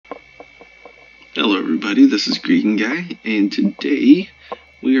Hello everybody, this is Gregan Guy, and today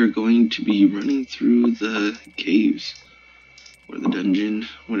we are going to be running through the caves, or the dungeon,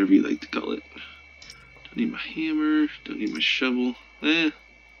 whatever you like to call it. Don't need my hammer, don't need my shovel, I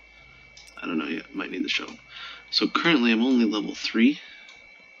don't know yet, might need the shovel. So currently I'm only level 3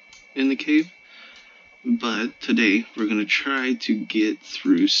 in the cave, but today we're going to try to get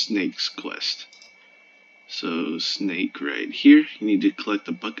through Snake's quest. So Snake right here, you need to collect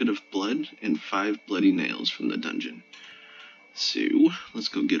a bucket of blood and 5 bloody nails from the dungeon. So, let's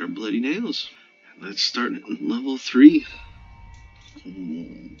go get our bloody nails. Let's start at level 3.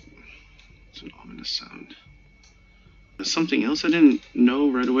 It's an ominous sound. There's something else I didn't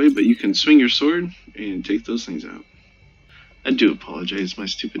know right away, but you can swing your sword and take those things out. I do apologize, my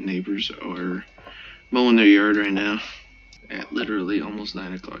stupid neighbors are mowing their yard right now at literally almost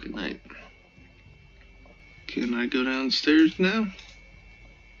 9 o'clock at night. Can I go downstairs now?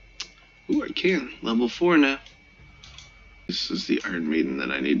 Ooh, I can. Level 4 now. This is the Iron Maiden that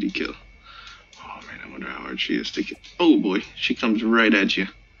I need to kill. Oh man, I wonder how hard she is to kill. Oh boy, she comes right at you.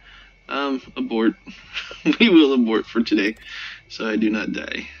 Abort. We will abort for today, so I do not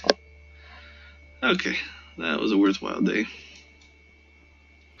die. Okay, that was a worthwhile day.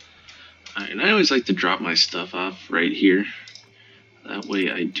 Alright, and I always like to drop my stuff off right here. That way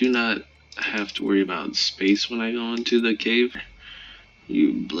I do not have to worry about space when I go into the cave.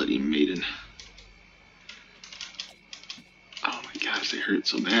 You bloody maiden. Oh my gosh, they hurt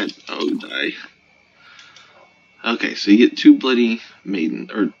so bad. Oh, die. Okay, so you get 2 bloody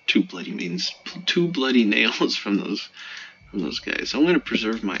maidens from those guys. So I'm gonna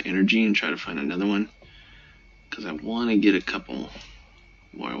preserve my energy and try to find another one, because I want to get a couple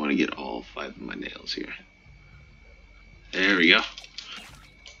more. I want to get all 5 of my nails here. There we go.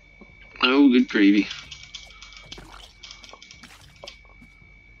 Oh, good gravy.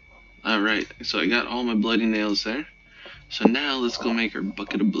 Alright, so I got all my bloody nails there. So now let's go make our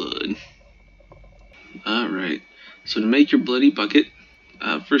bucket of blood. Alright, so to make your bloody bucket,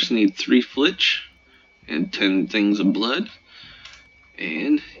 first you need 3 flitch and 10 things of blood.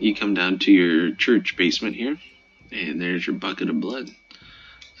 And you come down to your church basement here, and there's your bucket of blood.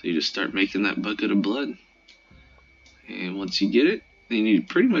 So you just start making that bucket of blood. And once you get it, then you need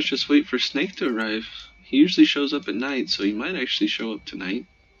to pretty much just wait for Snake to arrive. He usually shows up at night, so he might actually show up tonight.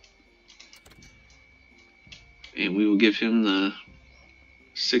 And we will give him the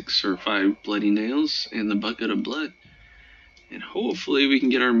 6 or 5 bloody nails and the bucket of blood. And hopefully we can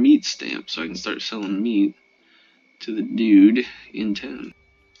get our meat stamp so I can start selling meat to the dude in town.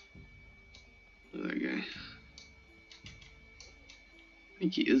 Look at that guy. I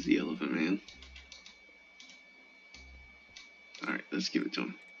think he is the Elephant Man. Alright, let's give it to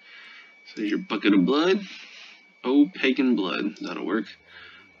him. So there's your bucket of blood. Oh, pagan blood. That'll work.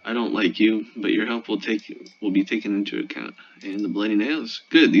 I don't like you, but your help will be taken into account. And the bloody nails.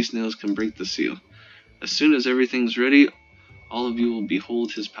 Good, these nails can break the seal. As soon as everything's ready, all of you will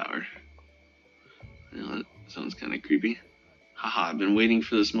behold his power. You know, that sounds kind of creepy. Haha, I've been waiting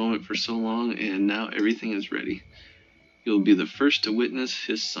for this moment for so long, and now everything is ready. You'll be the first to witness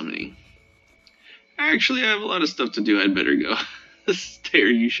his summoning. Actually, I have a lot of stuff to do. I'd better go.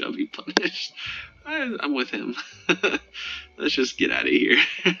 Stare, you shall be punished. I'm with him. Let's just get out of here.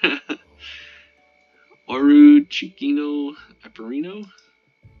 Oru Chiquino Apparino.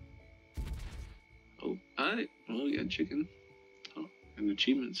 Oh, alright. Well, we got chicken. Oh, an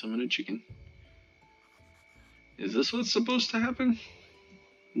achievement. Summon a chicken. Is this what's supposed to happen?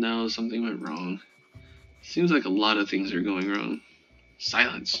 No, something went wrong. Seems like a lot of things are going wrong.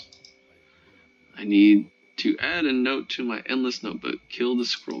 Silence. I need to add a note to my endless notebook. Kill the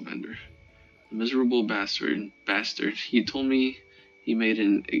scroll vendor. The miserable bastard. He told me he made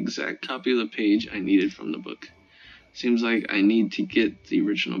an exact copy of the page I needed from the book. Seems like I need to get the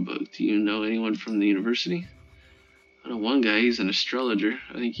original book. Do you know anyone from the university? I know one guy. He's an astrologer.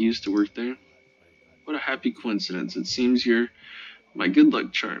 I think he used to work there. What a happy coincidence. It seems you're my good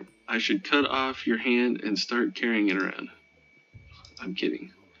luck charm. I should cut off your hand and start carrying it around. I'm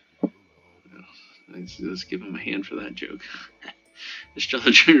kidding. Let's give him a hand for that joke.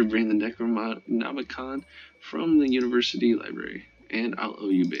 Astrologer to bring the Necronomicon from the university library, and I'll owe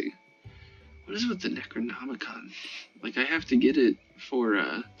you big. What is it with the Necronomicon? Like, I have to get it for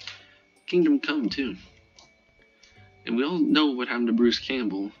Kingdom Come too. And we all know what happened to Bruce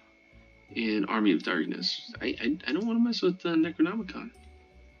Campbell in Army of Darkness. I don't want to mess with the Necronomicon.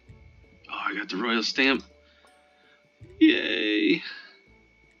 Oh, I got the royal stamp. Yay!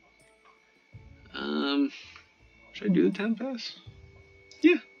 Should I do the town pass?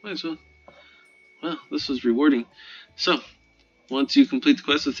 Yeah, might as well. Well, this was rewarding. So, once you complete the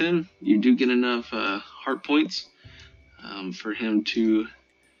quest with him, you do get enough heart points for him to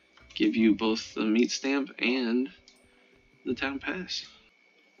give you both the meat stamp and the town pass.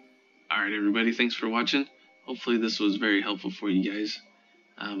 Alright everybody, thanks for watching. Hopefully this was very helpful for you guys.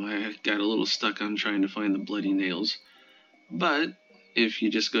 I got a little stuck on trying to find the bloody nails. But if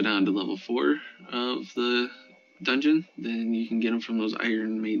you just go down to level 4 of the dungeon, then you can get them from those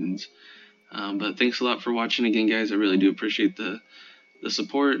Iron Maidens. But thanks a lot for watching again, guys. I really do appreciate the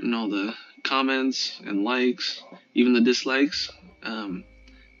support and all the comments and likes, even the dislikes. But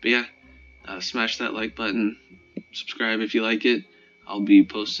yeah, smash that like button, subscribe if you like it. I'll be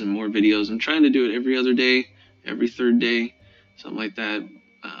posting more videos. I'm trying to do it every other day, every third day, something like that.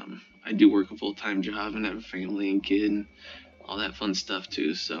 I do work a full-time job and have a family and kid and all that fun stuff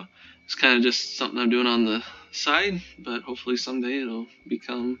too. So it's kind of just something I'm doing on the side, but hopefully someday it'll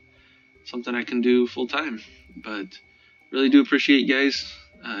become something I can do full-time. But really do appreciate you guys.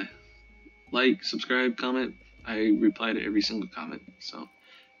 Like, subscribe, comment. I reply to every single comment. So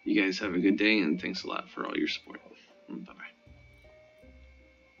you guys have a good day, and thanks a lot for all your support. Bye-bye.